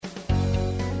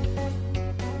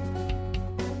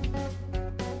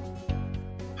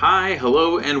Hi,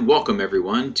 hello, and welcome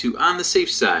everyone to On the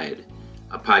Safe Side,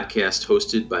 a podcast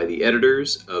hosted by the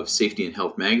editors of Safety and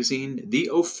Health Magazine, the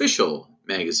official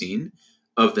magazine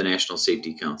of the National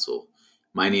Safety Council.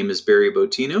 My name is Barry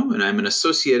Botino, and I'm an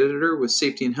associate editor with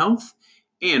Safety and Health.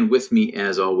 And with me,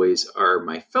 as always, are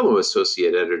my fellow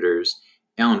associate editors,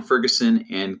 Alan Ferguson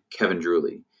and Kevin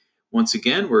Drewley. Once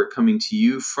again, we're coming to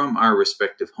you from our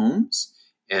respective homes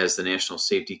as the National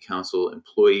Safety Council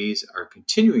employees are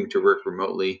continuing to work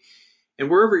remotely. And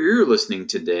wherever you're listening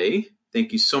today,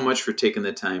 thank you so much for taking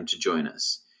the time to join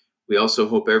us. We also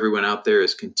hope everyone out there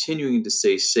is continuing to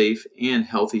stay safe and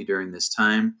healthy during this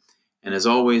time. And as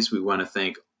always, we want to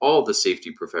thank all the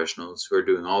safety professionals who are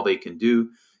doing all they can do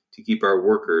to keep our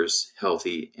workers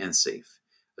healthy and safe.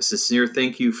 A sincere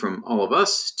thank you from all of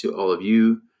us to all of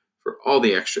you for all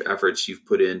the extra efforts you've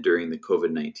put in during the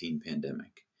COVID-19 pandemic.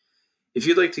 If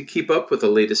you'd like to keep up with the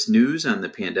latest news on the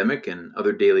pandemic and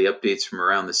other daily updates from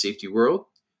around the safety world,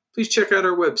 please check out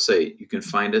our website. You can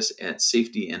find us at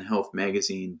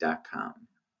safetyandhealthmagazine.com.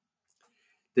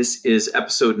 This is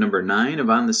episode number 9 of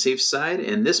On the Safe Side,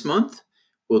 and this month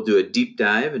we'll do a deep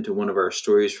dive into one of our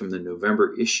stories from the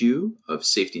November issue of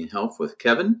Safety and Health with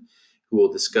Kevin, who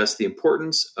will discuss the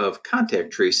importance of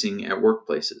contact tracing at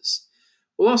workplaces.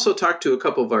 We'll also talk to a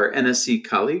couple of our NSC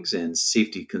colleagues and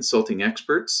safety consulting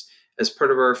experts as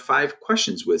part of our 5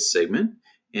 Questions With segment,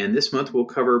 and this month we'll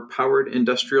cover powered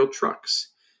industrial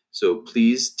trucks. So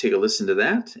please take a listen to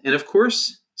that, and of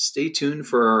course, stay tuned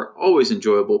for our always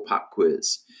enjoyable pop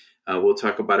quiz. We'll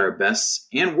talk about our bests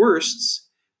and worsts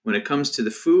when it comes to the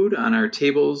food on our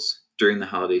tables during the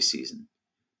holiday season.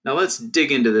 Now let's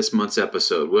dig into this month's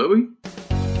episode, will we?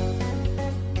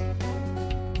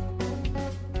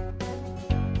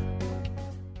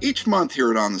 Each month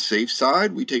here at On the Safe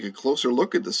Side, we take a closer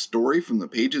look at the story from the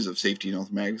pages of Safety and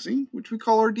Health Magazine, which we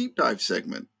call our Deep Dive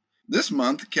segment. This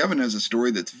month, Kevin has a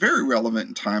story that's very relevant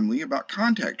and timely about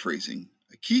contact tracing,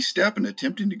 a key step in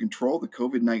attempting to control the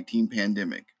COVID-19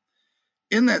 pandemic.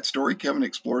 In that story, Kevin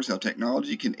explores how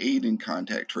technology can aid in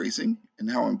contact tracing and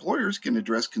how employers can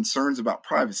address concerns about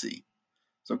privacy.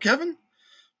 So Kevin,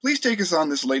 please take us on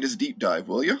this latest deep dive,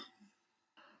 will you?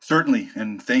 Certainly,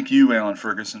 and thank you, Alan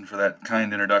Ferguson, for that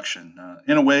kind introduction.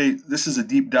 In a way, this is a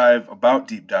deep dive about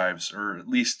deep dives, or at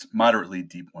least moderately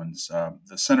deep ones.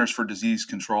 The Centers for Disease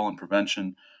Control and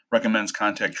Prevention recommends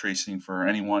contact tracing for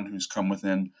anyone who's come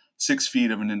within 6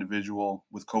 feet of an individual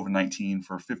with COVID-19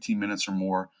 for 15 minutes or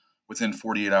more within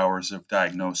 48 hours of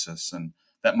diagnosis. And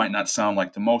that might not sound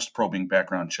like the most probing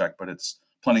background check, but it's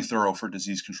plenty thorough for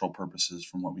disease control purposes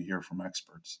from what we hear from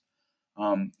experts.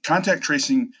 Contact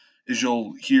tracing, as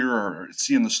you'll hear or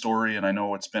see in the story, and I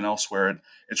know it's been elsewhere,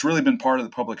 it's really been part of the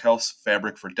public health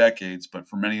fabric for decades, but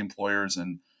for many employers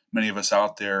and many of us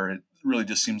out there, it really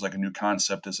just seems like a new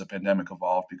concept as the pandemic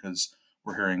evolved because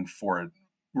we're hearing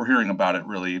about it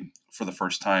really for the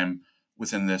first time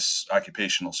within this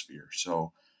occupational sphere.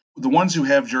 So the ones who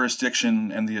have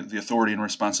jurisdiction and the authority and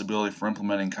responsibility for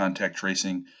implementing contact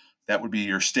tracing, that would be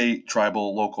your state,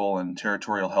 tribal, local, and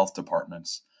territorial health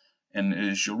departments. And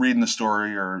as you'll read in the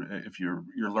story, or if you're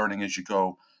learning as you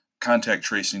go, contact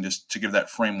tracing, just to give that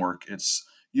framework, it's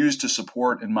used to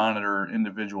support and monitor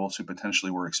individuals who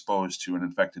potentially were exposed to an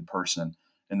infected person,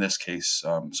 in this case,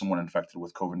 someone infected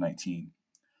with COVID-19.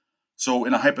 So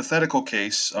in a hypothetical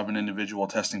case of an individual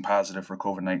testing positive for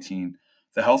COVID-19,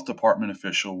 the health department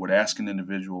official would ask an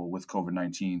individual with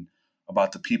COVID-19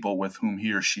 about the people with whom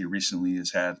he or she recently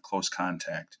has had close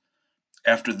contact.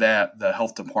 After that, the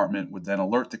health department would then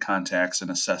alert the contacts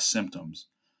and assess symptoms.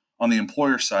 On the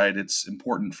employer side, it's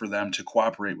important for them to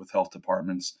cooperate with health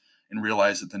departments and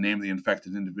realize that the name of the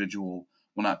infected individual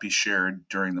will not be shared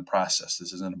during the process.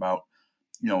 This isn't about,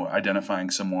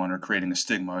 identifying someone or creating a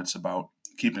stigma. It's about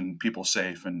keeping people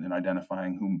safe and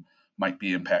identifying who might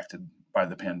be impacted by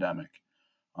the pandemic.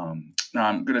 Now,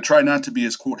 I'm going to try not to be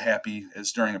as, quote, happy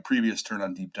as during a previous turn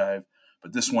on Deep Dive,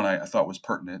 but this one I thought was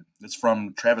pertinent. It's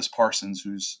from Travis Parsons,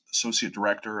 who's Associate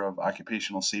Director of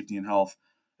Occupational Safety and Health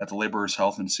at the Laborers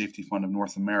Health and Safety Fund of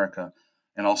North America,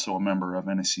 and also a member of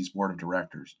NSC's Board of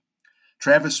Directors.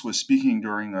 Travis was speaking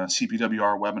during a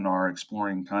CPWR webinar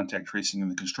exploring contact tracing in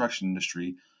the construction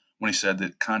industry when he said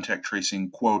that contact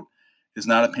tracing, quote, is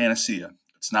not a panacea.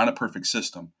 It's not a perfect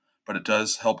system, but it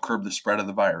does help curb the spread of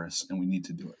the virus, and we need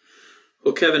to do it.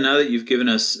 Well, Kevin, now that you've given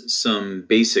us some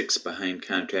basics behind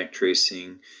contact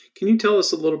tracing, can you tell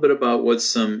us a little bit about what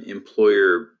some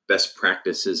employer best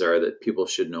practices are that people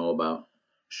should know about?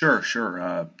 Sure.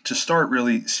 To start,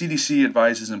 really, CDC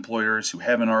advises employers who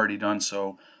haven't already done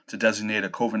so to designate a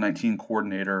COVID-19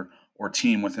 coordinator or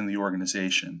team within the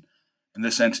organization. And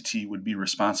this entity would be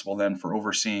responsible then for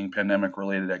overseeing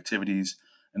pandemic-related activities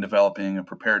and developing a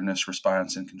preparedness,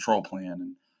 response, and control plan.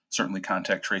 And certainly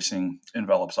contact tracing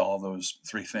envelops all of those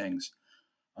three things.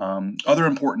 Other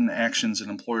important actions that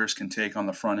employers can take on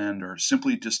the front end are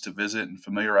simply just to visit and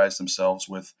familiarize themselves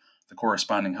with the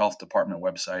corresponding health department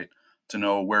website to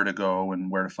know where to go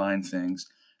and where to find things.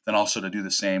 Then also to do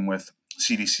the same with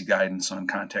CDC guidance on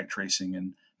contact tracing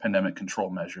and pandemic control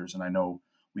measures. And I know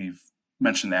we've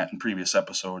mentioned that in previous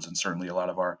episodes, and certainly a lot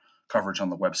of our coverage on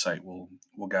the website will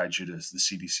guide you to the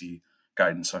CDC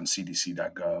guidance on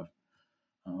cdc.gov.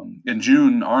 In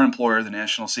June, our employer, the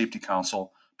National Safety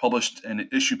Council, published an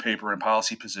issue paper and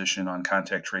policy position on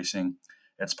contact tracing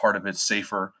as part of its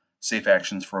Safe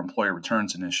Actions for Employer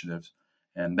Returns initiative.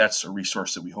 And that's a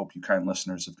resource that we hope you kind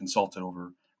listeners have consulted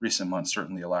over recent months.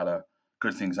 Certainly a lot of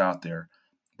good things out there.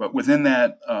 But within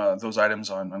that, those items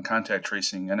on contact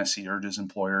tracing, NSC urges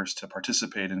employers to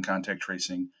participate in contact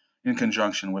tracing in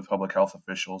conjunction with public health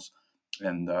officials.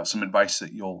 And some advice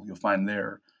that you'll find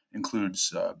there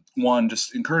includes, one,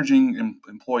 just encouraging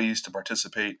employees to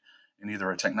participate in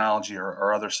either a technology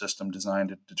or other system designed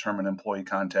to determine employee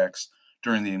contacts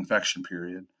during the infection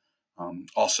period.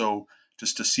 Also,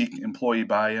 just to seek employee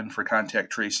buy-in for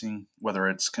contact tracing, whether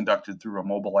it's conducted through a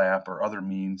mobile app or other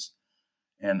means.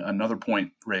 And another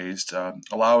point raised,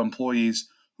 allow employees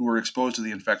who were exposed to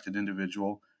the infected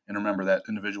individual, and remember that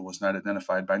individual was not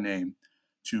identified by name,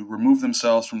 to remove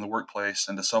themselves from the workplace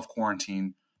and to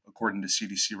self-quarantine according to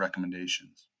CDC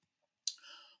recommendations.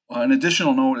 An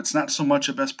additional note, it's not so much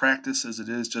a best practice as it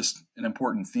is just an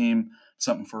important theme,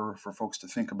 something for folks to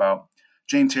think about.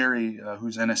 Jane Terry,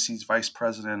 who's NSC's Vice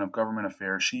President of Government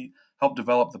Affairs, she helped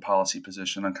develop the policy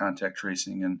position on contact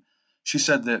tracing. And she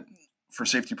said that for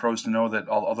safety pros to know that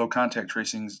although contact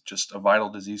tracing is just a vital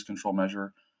disease control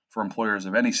measure for employers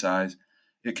of any size,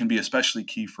 it can be especially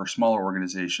key for smaller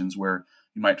organizations where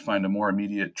you might find a more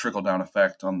immediate trickle-down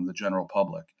effect on the general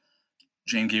public.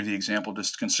 Jane gave the example,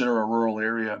 just consider a rural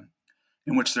area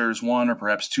in which there's one or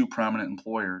perhaps two prominent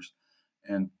employers,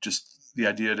 and just the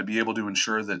idea to be able to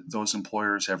ensure that those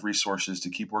employers have resources to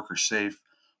keep workers safe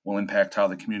will impact how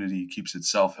the community keeps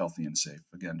itself healthy and safe.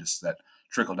 Again, just that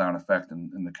trickle-down effect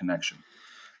and the connection.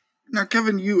 Now,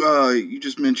 Kevin, you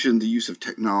just mentioned the use of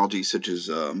technology such as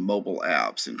mobile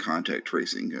apps and contact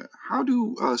tracing. How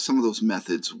do some of those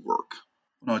methods work?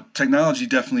 Well, technology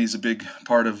definitely is a big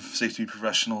part of safety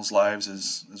professionals' lives,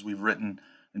 as we've written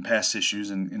in past issues,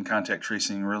 and contact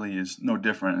tracing really is no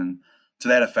different. And to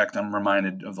that effect, I'm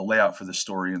reminded of the layout for the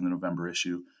story in the November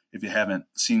issue. If you haven't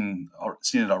seen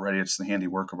it already, it's the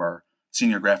handiwork of our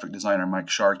senior graphic designer, Mike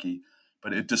Sharkey.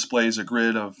 But it displays a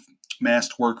grid of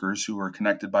masked workers who are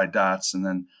connected by dots, and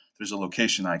then there's a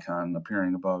location icon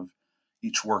appearing above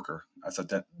each worker. I thought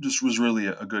that just was really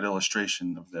a good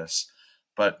illustration of this.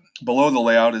 But below the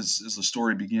layout, as the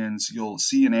story begins, you'll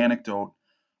see an anecdote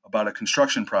about a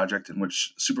construction project in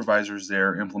which supervisors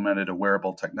there implemented a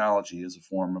wearable technology as a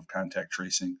form of contact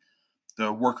tracing.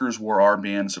 The workers wore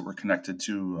armbands that were connected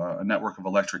to a network of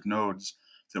electric nodes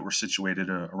that were situated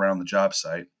around the job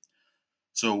site.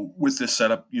 So with this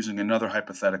setup, using another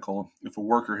hypothetical, if a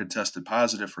worker had tested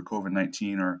positive for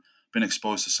COVID-19 or been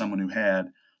exposed to someone who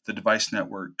had, the device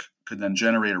network could then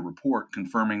generate a report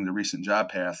confirming the recent job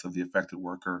path of the affected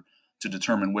worker to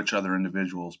determine which other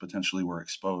individuals potentially were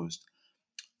exposed.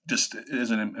 Just as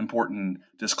an important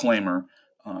disclaimer,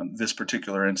 this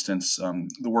particular instance,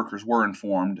 the workers were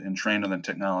informed and trained on the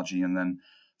technology, and then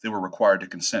they were required to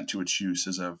consent to its use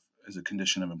as a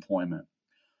condition of employment.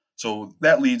 So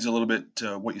that leads a little bit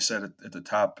to what you said at the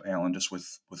top, Alan, just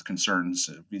with concerns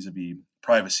vis-a-vis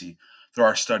privacy. There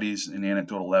are studies and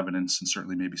anecdotal evidence, and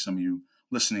certainly maybe some of you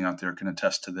listening out there can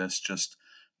attest to this. Just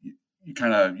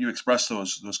you express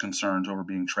those concerns over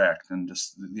being tracked, and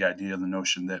just the idea, the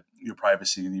notion that your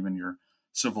privacy and even your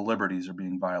civil liberties are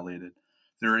being violated.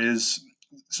 There is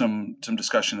some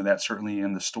discussion of that certainly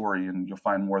in the story, and you'll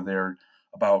find more there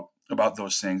about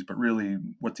those things. But really,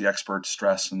 what the experts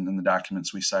stress and the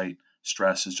documents we cite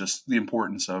stress is just the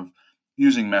importance of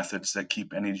using methods that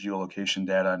keep any geolocation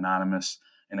data anonymous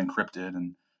and encrypted,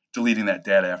 and deleting that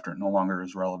data after it no longer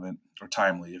is relevant or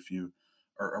timely. If you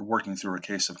are working through a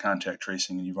case of contact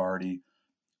tracing and you've already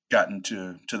gotten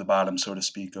to the bottom, so to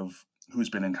speak, of who's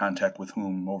been in contact with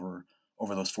whom over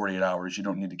those 48 hours, you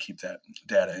don't need to keep that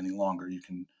data any longer. You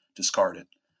can discard it.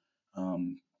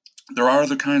 There are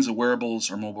other kinds of wearables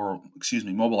or mobile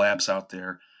apps out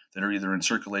there that are either in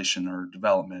circulation or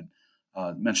development.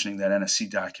 Mentioning that NSC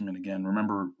document again,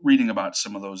 remember reading about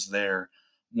some of those there.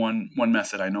 One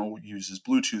method I know uses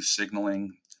Bluetooth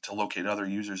signaling to locate other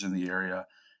users in the area,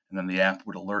 And then the app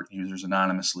would alert users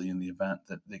anonymously in the event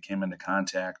that they came into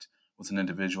contact with an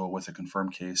individual with a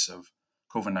confirmed case of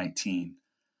COVID-19.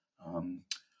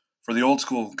 For the old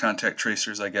school contact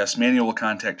tracers, I guess, manual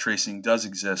contact tracing does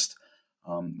exist.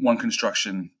 One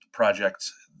construction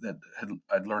project that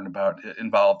I'd learned about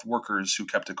involved workers who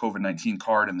kept a COVID-19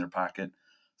 card in their pocket.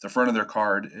 The front of their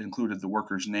card included the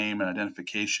worker's name and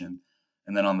identification,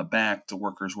 and then on the back, the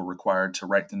workers were required to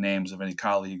write the names of any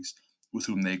colleagues with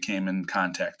whom they came in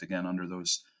contact, again, under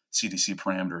those CDC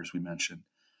parameters we mentioned.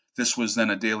 This was then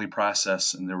a daily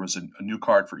process, and there was a new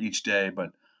card for each day,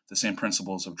 but the same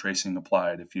principles of tracing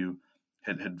applied. If you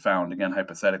had found, again,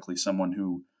 hypothetically, someone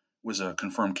who was a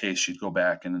confirmed case, you'd go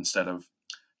back and instead of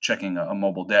checking a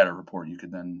mobile data report, you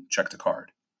could then check the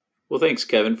card. Well, thanks,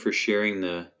 Kevin, for sharing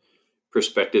the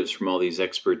perspectives from all these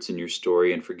experts in your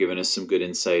story and for giving us some good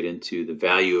insight into the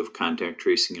value of contact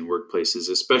tracing in workplaces,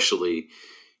 especially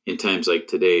in times like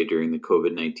today during the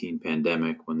COVID-19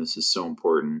 pandemic when this is so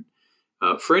important.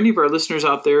 For any of our listeners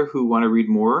out there who want to read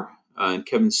more in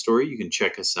Kevin's story, you can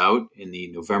check us out in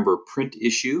the November print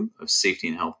issue of Safety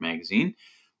and Health magazine,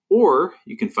 or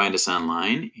you can find us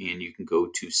online and you can go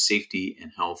to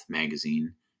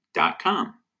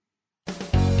safetyandhealthmagazine.com.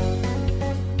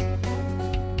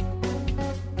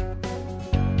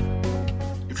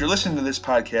 If you're listening to this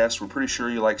podcast, we're pretty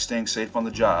sure you like staying safe on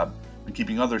the job and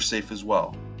keeping others safe as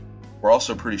well. We're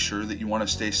also pretty sure that you want to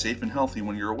stay safe and healthy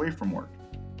when you're away from work,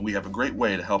 and we have a great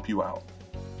way to help you out.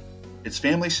 It's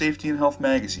Family Safety and Health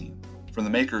Magazine, from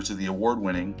the makers of the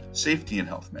award-winning Safety and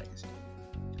Health Magazine.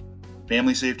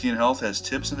 Family Safety and Health has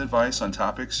tips and advice on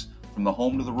topics from the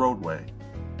home to the roadway,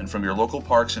 and from your local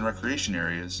parks and recreation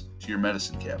areas to your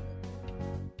medicine cabinet.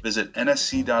 Visit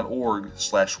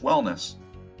nsc.org/wellness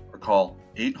or call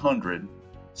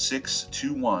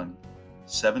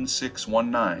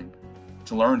 800-621-7619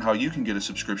 to learn how you can get a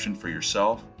subscription for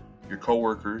yourself, your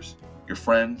coworkers, your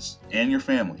friends, and your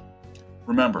family.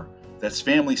 Remember, that's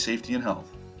Family Safety and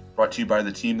Health, brought to you by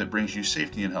the team that brings you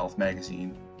Safety and Health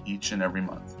magazine each and every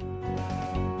month.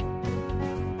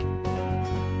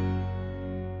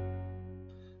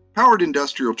 Powered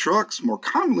industrial trucks, more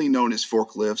commonly known as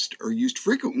forklifts, are used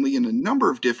frequently in a number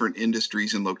of different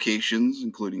industries and locations,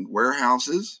 including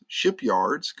warehouses,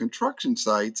 shipyards, construction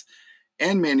sites,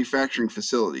 and manufacturing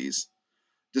facilities.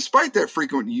 Despite that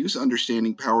frequent use,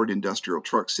 understanding powered industrial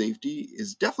truck safety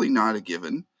is definitely not a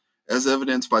given, as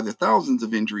evidenced by the thousands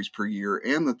of injuries per year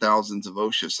and the thousands of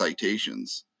OSHA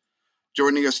citations.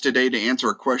 Joining us today to answer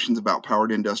our questions about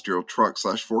powered industrial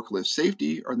truck/forklift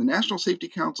safety are the National Safety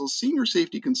Council's senior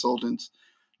safety consultants,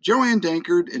 Joanne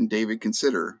Dankard and David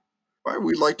Consider.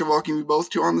 We'd like to welcome you both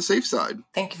to On the Safe Side.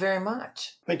 Thank you very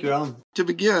much. Thank you, Alan. To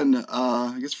begin,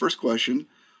 I guess first question,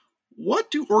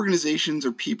 what do organizations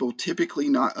or people typically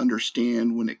not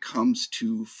understand when it comes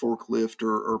to forklift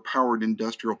or powered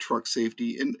industrial truck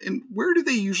safety, and where do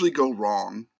they usually go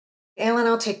wrong? Alan,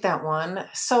 I'll take that one.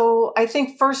 So I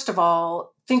think, first of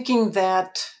all, thinking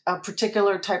that a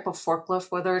particular type of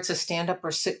forklift, whether it's a stand-up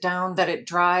or sit-down, that it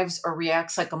drives or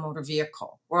reacts like a motor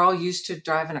vehicle. We're all used to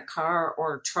driving a car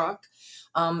or a truck,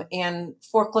 and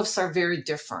forklifts are very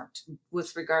different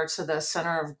with regards to the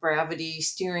center of gravity,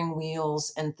 steering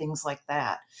wheels, and things like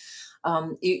that.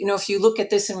 If you look at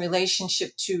this in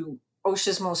relationship to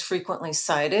OSHA's most frequently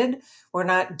cited, we're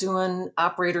not doing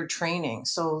operator training.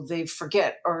 So they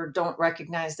forget or don't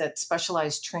recognize that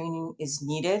specialized training is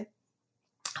needed,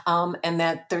 and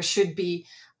that there should be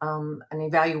an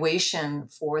evaluation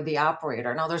for the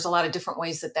operator. Now, there's a lot of different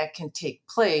ways that can take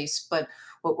place, but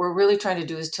what we're really trying to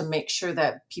do is to make sure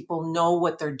that people know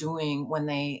what they're doing when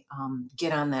they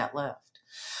get on that lift.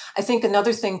 I think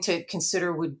another thing to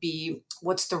consider would be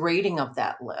what's the rating of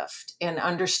that lift, and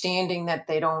understanding that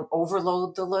they don't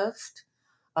overload the lift,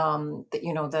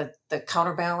 that the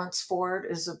counterbalance for it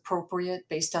is appropriate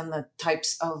based on the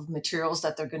types of materials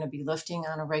that they're going to be lifting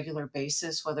on a regular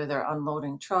basis, whether they're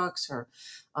unloading trucks or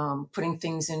putting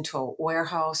things into a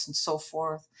warehouse and so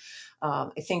forth.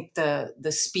 I think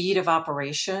the speed of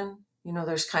operation,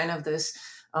 there's kind of this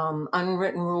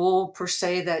unwritten rule per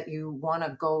se that you want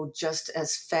to go just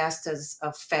as fast as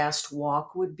a fast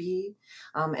walk would be.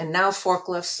 And now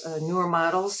forklifts, newer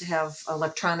models, have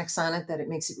electronics on it that it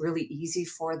makes it really easy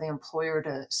for the employer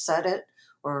to set it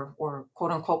or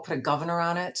quote unquote put a governor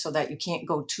on it so that you can't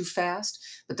go too fast.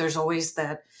 But there's always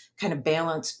that kind of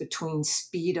balance between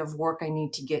speed of work I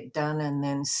need to get done and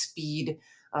then speed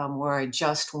where I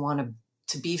just want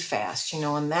to be fast,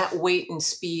 and that weight and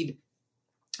speed,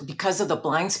 because of the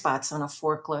blind spots on a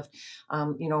forklift,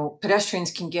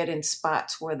 pedestrians can get in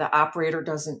spots where the operator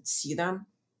doesn't see them.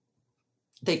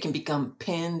 They can become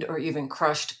pinned or even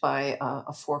crushed by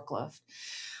a forklift.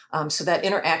 So that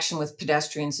interaction with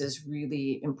pedestrians is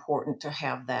really important to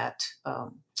have that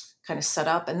kind of set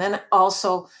up. And then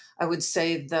also, I would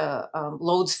say the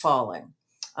loads falling.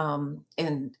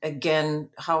 And again,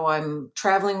 how I'm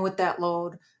traveling with that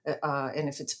load, and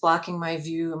if it's blocking my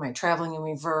view, am I traveling in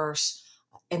reverse?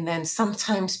 And then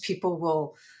sometimes people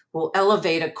will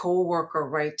elevate a coworker,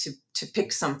 right, to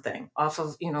pick something off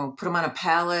of, put them on a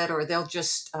pallet, or they'll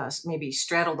just maybe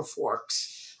straddle the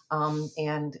forks.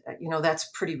 And that's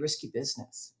pretty risky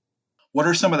business. What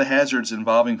are some of the hazards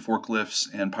involving forklifts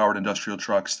and powered industrial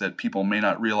trucks that people may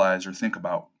not realize or think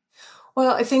about?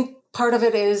 Well, I think part of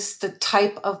it is the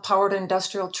type of powered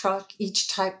industrial truck. Each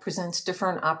type presents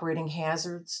different operating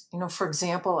hazards. For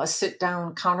example, a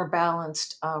sit-down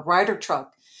counterbalanced rider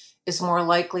truck is more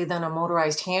likely than a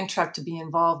motorized hand truck to be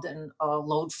involved in a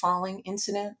load falling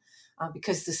incident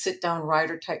because the sit-down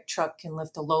rider type truck can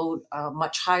lift a load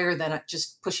much higher than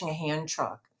just pushing a hand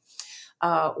truck.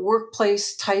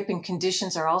 Workplace type and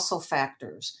conditions are also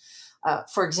factors.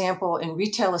 For example, in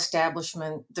retail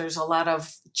establishment, there's a lot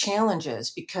of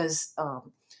challenges because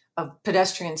of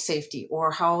pedestrian safety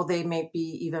or how they may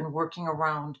be even working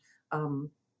around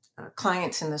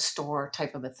clients in the store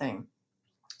type of a thing.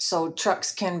 So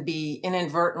trucks can be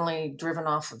inadvertently driven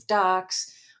off of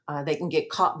docks. They can get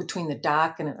caught between the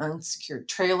dock and an unsecured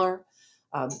trailer.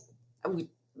 We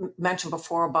mentioned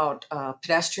before about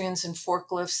pedestrians and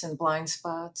forklifts and blind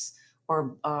spots,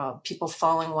 or people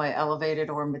falling while elevated,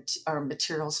 or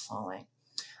materials falling.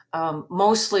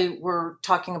 Mostly we're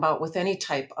talking about with any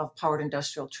type of powered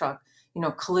industrial truck,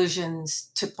 collisions,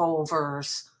 tip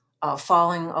overs,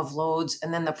 falling of loads,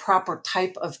 and then the proper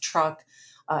type of truck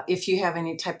if you have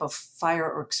any type of fire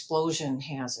or explosion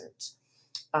hazards.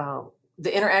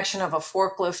 The interaction of a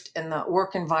forklift and the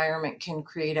work environment can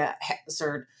create a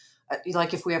hazard,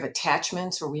 like if we have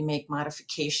attachments or we make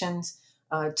modifications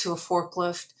to a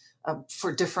forklift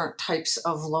for different types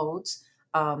of loads.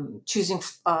 Choosing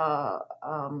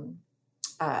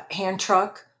hand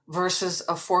truck versus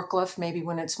a forklift, maybe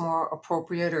when it's more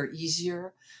appropriate or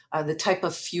easier. The type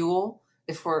of fuel,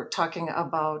 if we're talking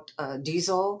about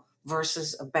diesel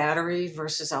versus a battery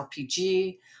versus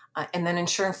LPG, and then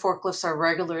ensuring forklifts are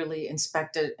regularly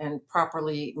inspected and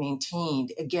properly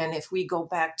maintained. Again, if we go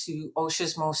back to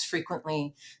OSHA's most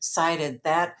frequently cited,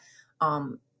 that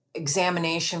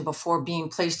examination before being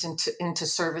placed into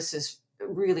service is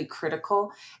really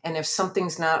critical. And if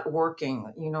something's not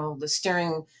working, the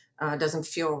steering doesn't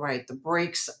feel right, the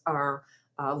brakes are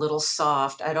a little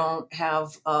soft, I don't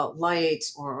have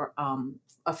lights or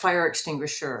a fire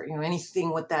extinguisher,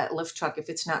 anything with that lift truck, if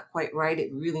it's not quite right,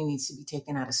 it really needs to be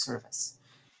taken out of service.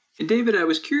 And David, I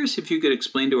was curious if you could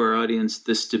explain to our audience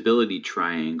the stability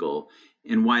triangle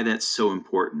and why that's so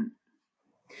important.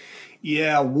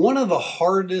 Yeah, one of the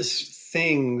hardest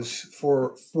things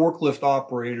for forklift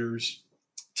operators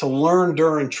to learn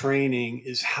during training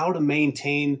is how to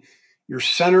maintain your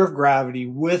center of gravity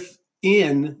within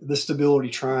the stability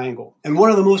triangle. And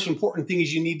one of the most important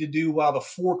things you need to do while the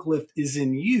forklift is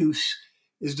in use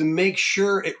is to make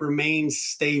sure it remains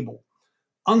stable.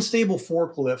 Unstable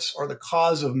forklifts are the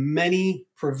cause of many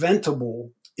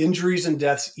preventable injuries and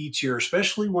deaths each year,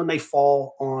 especially when they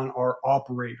fall on our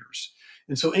operators.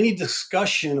 And so any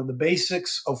discussion of the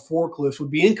basics of forklifts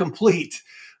would be incomplete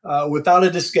without a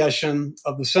discussion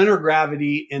of the center of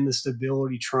gravity and the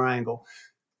stability triangle.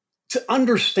 To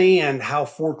understand how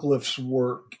forklifts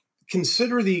work,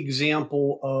 consider the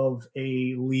example of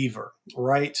a lever,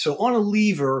 right? So on a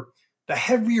lever, the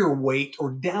heavier weight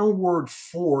or downward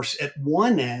force at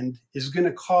one end is going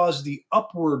to cause the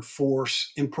upward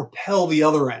force and propel the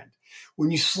other end.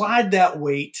 When you slide that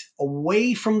weight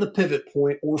away from the pivot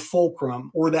point or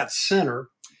fulcrum or that center,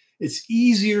 it's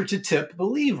easier to tip the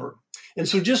lever. And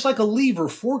so just like a lever,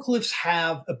 forklifts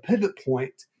have a pivot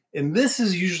point, and this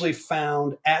is usually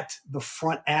found at the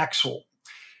front axle.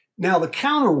 Now, the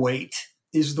counterweight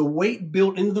is the weight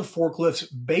built into the forklift's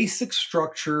basic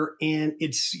structure, and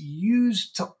it's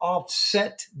used to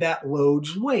offset that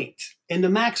load's weight and to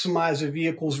maximize a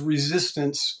vehicle's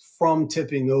resistance from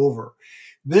tipping over.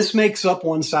 This makes up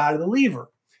one side of the lever.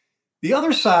 The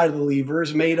other side of the lever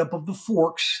is made up of the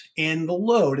forks and the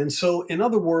load. And so, in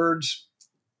other words,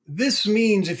 this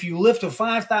means if you lift a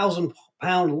 5,000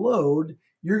 pound load,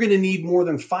 you're going to need more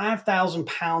than 5,000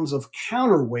 pounds of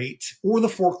counterweight, or the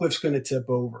forklift's going to tip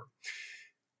over.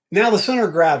 Now, the center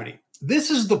of gravity.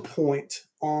 This is the point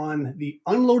on the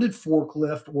unloaded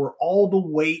forklift where all the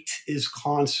weight is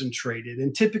concentrated.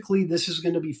 And typically, this is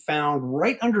going to be found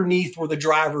right underneath where the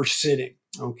driver's sitting.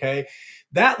 Okay.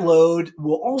 That load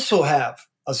will also have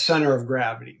a center of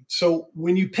gravity. So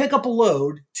when you pick up a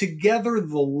load, together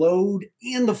the load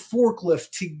and the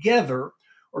forklift together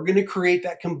are going to create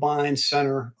that combined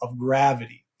center of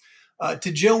gravity.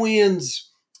 To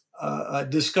Joanne's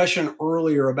discussion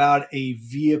earlier about a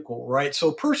vehicle, right? So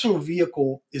a personal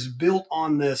vehicle is built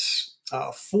on this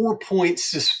 4-point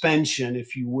suspension,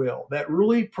 if you will, that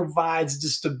really provides the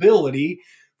stability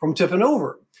from tipping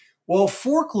over. Well,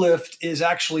 forklift is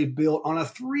actually built on a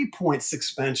 3-point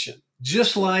suspension,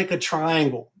 just like a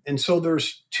triangle. And so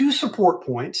there's 2 support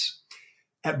points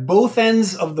at both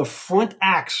ends of the front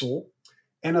axle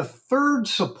and a 3rd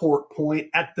support point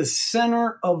at the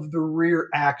center of the rear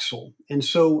axle. And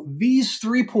so these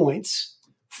 3 points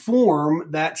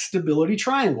form that stability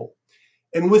triangle.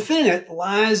 And within it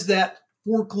lies that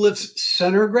forklift's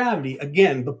center of gravity.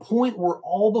 Again, the point where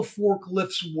all the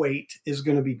forklift's weight is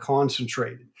going to be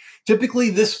concentrated.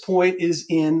 Typically, this point is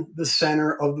in the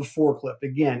center of the forklift.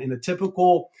 Again, in a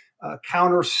typical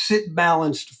counter sit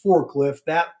balanced forklift,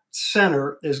 that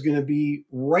center is going to be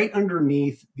right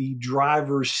underneath the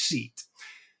driver's seat.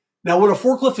 Now, when a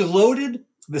forklift is loaded,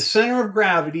 the center of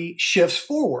gravity shifts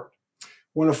forward.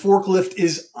 When a forklift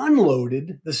is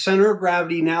unloaded, the center of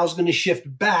gravity now is going to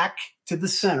shift back to the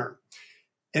center.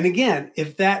 And again,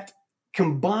 if that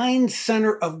combined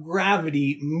center of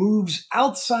gravity moves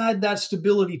outside that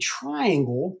stability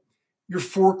triangle, your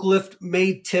forklift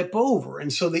may tip over.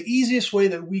 And so the easiest way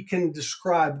that we can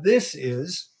describe this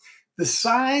is the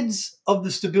sides of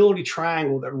the stability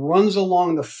triangle that runs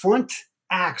along the front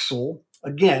axle,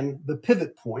 again, the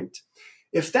pivot point.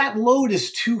 If that load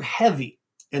is too heavy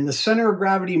and the center of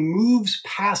gravity moves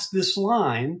past this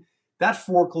line, that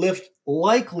forklift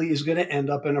likely is going to end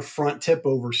up in a front tip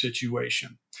over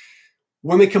situation.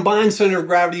 When the combined center of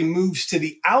gravity moves to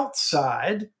the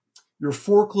outside, your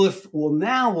forklift will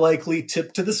now likely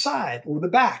tip to the side or the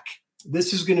back.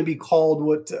 This is going to be called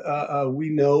what we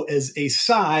know as a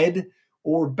side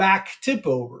or back tip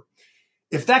over.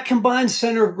 If that combined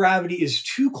center of gravity is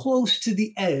too close to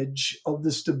the edge of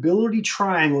the stability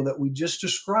triangle that we just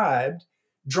described,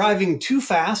 driving too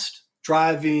fast,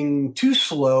 driving too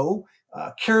slow,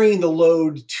 carrying the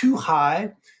load too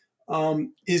high,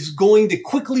 is going to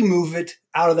quickly move it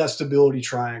out of that stability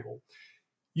triangle.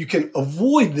 You can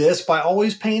avoid this by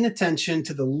always paying attention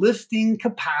to the lifting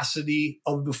capacity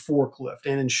of the forklift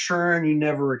and ensuring you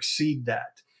never exceed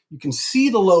that. You can see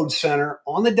the load center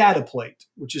on the data plate,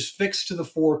 which is fixed to the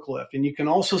forklift. And you can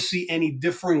also see any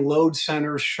differing load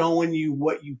centers showing you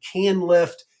what you can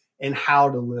lift and how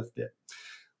to lift it.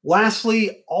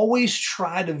 Lastly, always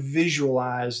try to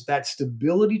visualize that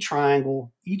stability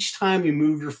triangle each time you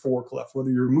move your forklift,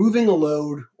 whether you're moving a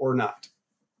load or not.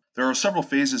 There are several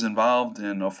phases involved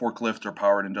in a forklift or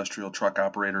powered industrial truck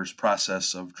operator's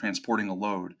process of transporting a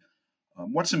load.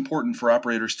 What's important for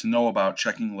operators to know about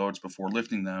checking loads before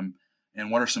lifting them, and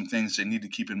what are some things they need to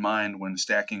keep in mind when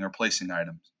stacking or placing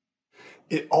items?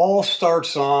 It all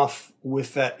starts off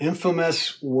with that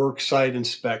infamous worksite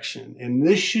inspection, and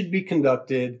this should be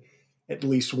conducted at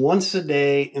least once a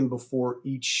day and before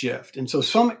each shift. And so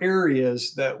some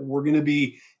areas that we're going to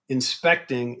be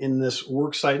inspecting in this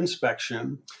worksite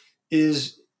inspection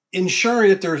is ensuring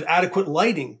that there's adequate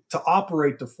lighting to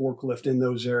operate the forklift in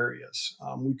those areas.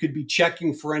 We could be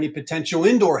checking for any potential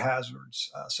indoor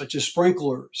hazards, such as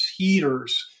sprinklers,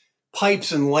 heaters,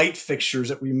 pipes, and light fixtures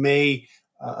that we may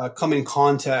come in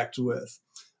contact with.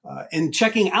 And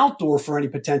checking outdoor for any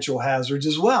potential hazards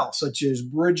as well, such as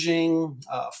bridging,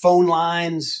 phone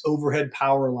lines, overhead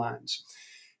power lines.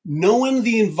 Knowing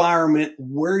the environment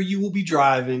where you will be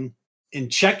driving and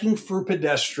checking for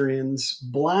pedestrians,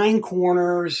 blind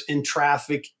corners, and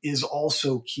traffic is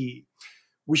also key.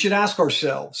 We should ask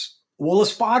ourselves, will a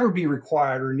spotter be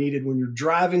required or needed when you're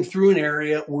driving through an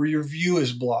area where your view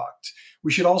is blocked?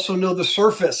 We should also know the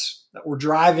surface that we're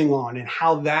driving on and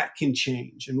how that can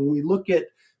change. And when we look at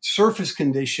surface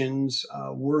conditions,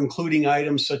 we're including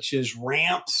items such as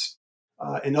ramps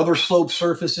and other slope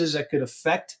surfaces that could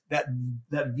affect that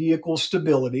vehicle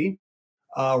stability.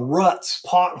 Ruts,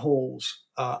 potholes,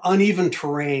 uneven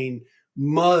terrain,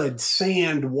 mud,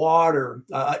 sand, water,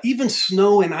 even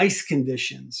snow and ice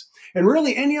conditions, and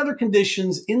really any other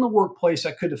conditions in the workplace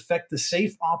that could affect the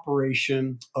safe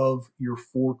operation of your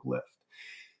forklift.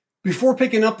 Before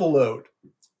picking up the load,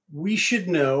 we should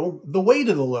know the weight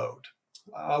of the load,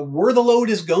 where the load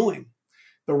is going,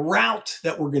 the route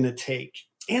that we're going to take,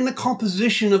 and the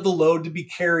composition of the load to be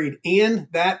carried and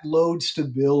that load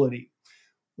stability.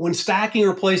 When stacking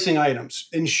or placing items,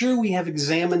 ensure we have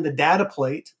examined the data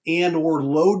plate and or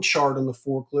load chart on the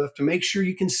forklift to make sure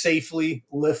you can safely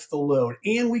lift the load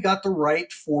and we got the right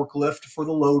forklift for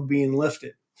the load being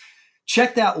lifted.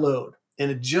 Check that load and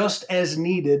adjust as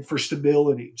needed for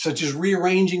stability, such as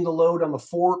rearranging the load on the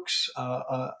forks,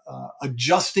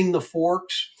 adjusting the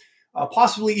forks,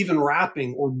 possibly even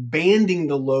wrapping or banding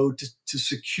the load to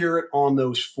secure it on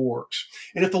those forks.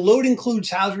 And if the load includes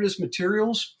hazardous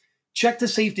materials, check the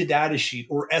safety data sheet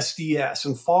or SDS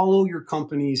and follow your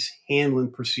company's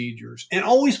handling procedures. And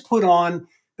always put on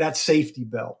that safety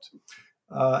belt.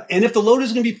 And if the load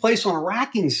is going to be placed on a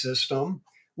racking system,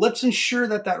 let's ensure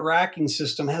that that racking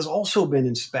system has also been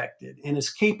inspected and is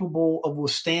capable of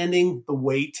withstanding the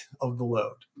weight of the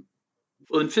load.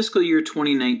 Well, in fiscal year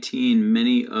 2019,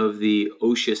 many of the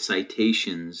OSHA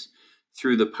citations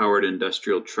through the Powered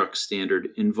Industrial Truck Standard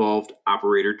involved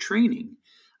operator training.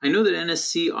 I know that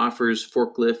NSC offers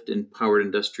forklift and powered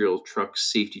industrial truck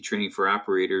safety training for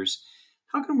operators.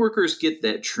 How can workers get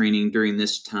that training during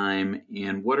this time,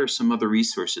 and what are some other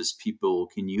resources people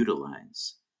can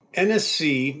utilize?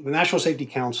 NSC, the National Safety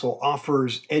Council,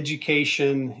 offers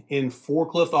education in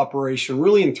forklift operation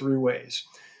really in three ways.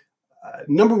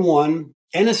 Number one,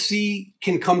 NSC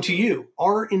can come to you.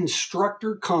 Our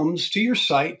instructor comes to your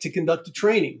site to conduct the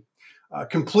training,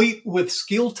 complete with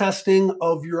skill testing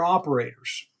of your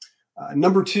operators.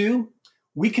 Number two,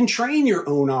 we can train your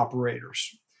own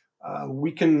operators.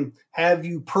 We can have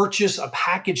you purchase a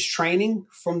package training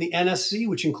from the NSC,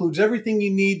 which includes everything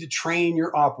you need to train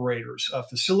your operators, a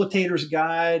facilitator's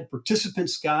guide,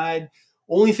 participant's guide.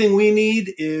 Only thing we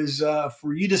need is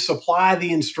for you to supply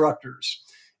the instructors.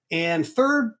 And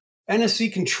third,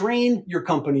 NSC can train your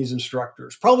company's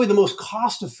instructors, probably the most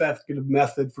cost-effective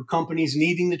method for companies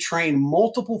needing to train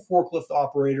multiple forklift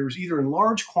operators, either in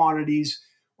large quantities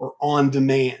or on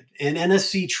demand. And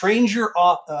NSC trains your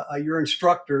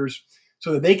instructors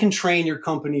so that they can train your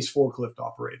company's forklift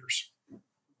operators.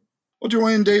 Well,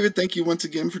 Joanne and David, thank you once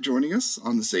again for joining us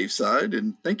on the Safe Side,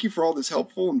 and thank you for all this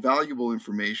helpful and valuable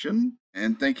information,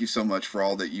 and thank you so much for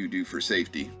all that you do for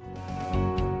safety.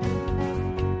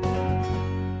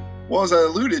 Well, as I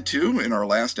alluded to in our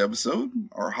last episode,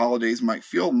 our holidays might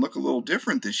feel and look a little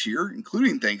different this year,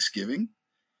 including Thanksgiving.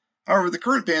 However, the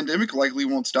current pandemic likely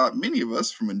won't stop many of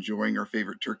us from enjoying our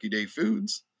favorite Turkey Day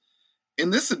foods. In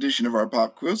this edition of our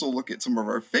Pop Quiz, we'll look at some of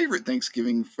our favorite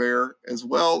Thanksgiving fare, as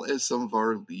well as some of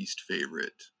our least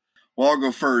favorite. Well, I'll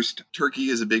go first. Turkey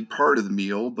is a big part of the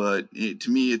meal, but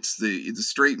to me, it's a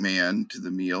straight man to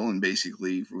the meal, and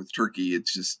basically with turkey,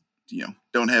 it's just,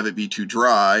 don't have it be too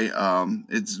dry.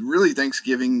 It's really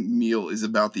Thanksgiving meal is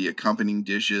about the accompanying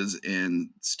dishes and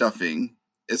stuffing.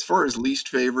 As far as least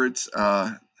favorites,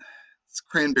 it's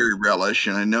cranberry relish,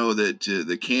 and I know that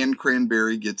the canned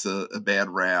cranberry gets a bad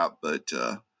rap, but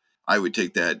I would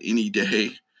take that any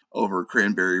day over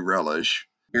cranberry relish.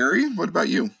 Barry, what about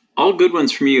you? All good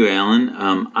ones from you, Alan.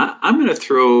 I'm going to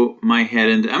throw my head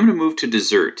in. I'm going to move to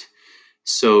dessert.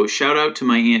 So shout out to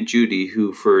my Aunt Judy,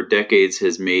 who for decades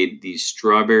has made the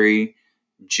strawberry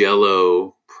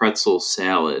Jell-O pretzel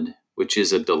salad, which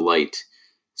is a delight.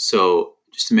 So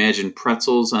just imagine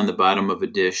pretzels on the bottom of a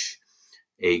dish,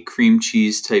 a cream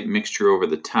cheese type mixture over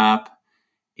the top,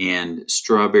 and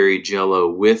strawberry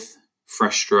Jell-O with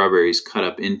fresh strawberries cut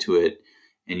up into it.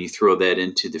 And you throw that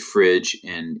into the fridge,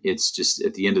 and it's just,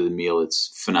 at the end of the meal,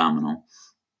 it's phenomenal.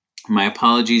 My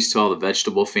apologies to all the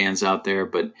vegetable fans out there,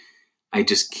 but I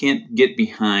just can't get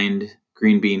behind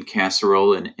green bean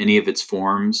casserole in any of its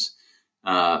forms.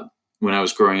 When I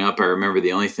was growing up, I remember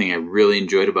the only thing I really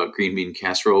enjoyed about green bean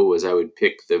casserole was I would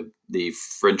pick the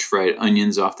French fried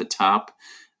onions off the top.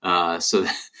 So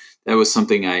that was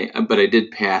something but I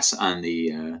did pass on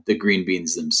the green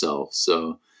beans themselves.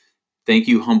 So thank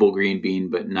you, humble green bean,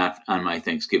 but not on my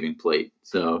Thanksgiving plate.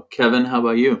 So Kevin, how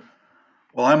about you?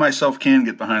 Well, I myself can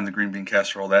get behind the green bean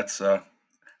casserole. That's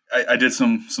I did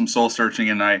some soul searching,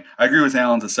 and I agree with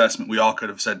Alan's assessment. We all could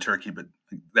have said turkey, but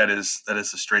that is a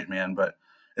straight man. But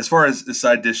as far as the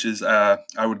side dishes, I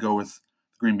would go with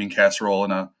green bean casserole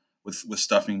and with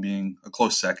stuffing being a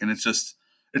close second. It's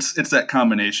that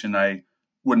combination. I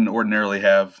wouldn't ordinarily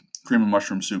have cream and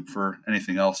mushroom soup for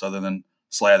anything else other than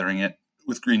slathering it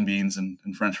with green beans and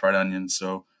French fried onions.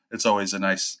 So it's always a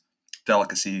nice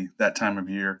delicacy that time of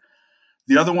year.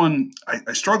 The other one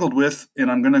I struggled with, and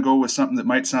I'm going to go with something that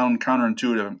might sound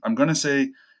counterintuitive. I'm going to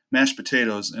say mashed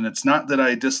potatoes, and it's not that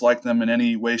I dislike them in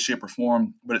any way, shape, or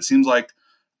form, but it seems like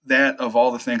that of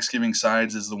all the Thanksgiving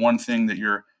sides is the one thing that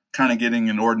you're kind of getting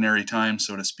in ordinary time,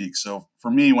 so to speak. So for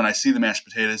me, when I see the mashed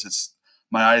potatoes, it's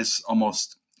my eyes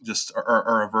almost just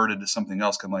are averted to something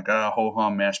else. I'm like,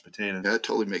 ho-hum mashed potatoes. Yeah, that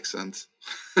totally makes sense.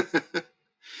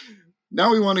 Now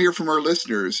we want to hear from our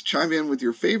listeners. Chime in with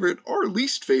your favorite or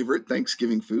least favorite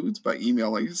Thanksgiving foods by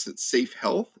emailing us at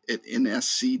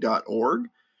safehealth@nsc.org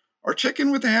or check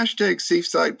in with the hashtag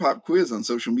SafeSidePop quiz on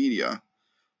social media.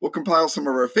 We'll compile some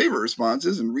of our favorite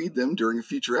responses and read them during a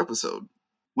future episode.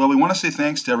 Well, we want to say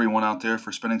thanks to everyone out there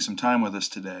for spending some time with us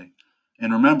today.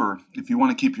 And remember, if you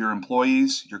want to keep your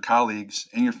employees, your colleagues,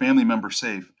 and your family members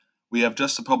safe, we have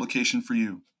just the publication for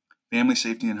you, Family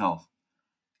Safety and Health.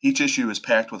 Each issue is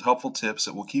packed with helpful tips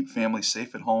that will keep families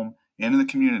safe at home and in the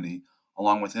community,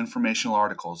 along with informational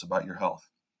articles about your health.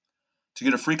 To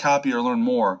get a free copy or learn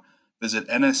more, visit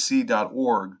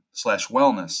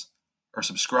nsc.org/wellness or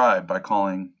subscribe by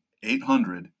calling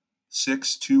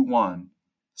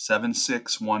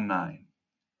 800-621-7619.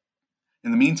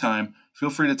 In the meantime, feel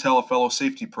free to tell a fellow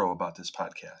safety pro about this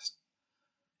podcast.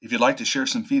 If you'd like to share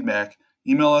some feedback,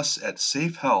 email us at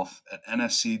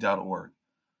safehealth@nsc.org.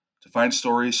 To find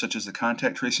stories such as the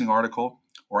contact tracing article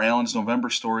or Alan's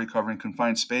November story covering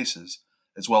confined spaces,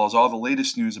 as well as all the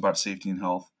latest news about safety and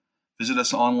health, visit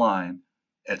us online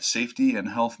at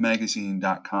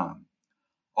safetyandhealthmagazine.com.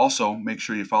 Also, make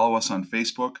sure you follow us on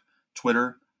Facebook,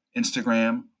 Twitter,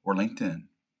 Instagram, or LinkedIn.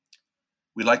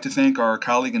 We'd like to thank our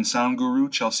colleague and sound guru,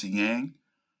 Chelsea Yang.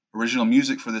 Original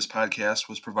music for this podcast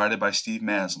was provided by Steve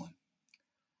Maslin.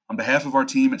 On behalf of our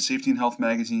team at Safety and Health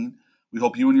Magazine, we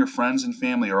hope you and your friends and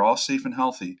family are all safe and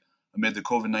healthy amid the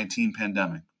COVID-19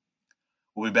 pandemic.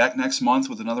 We'll be back next month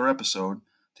with another episode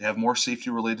to have more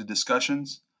safety-related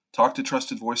discussions, talk to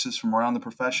trusted voices from around the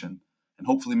profession, and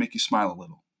hopefully make you smile a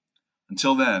little.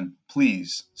 Until then,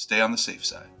 please stay on the safe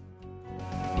side.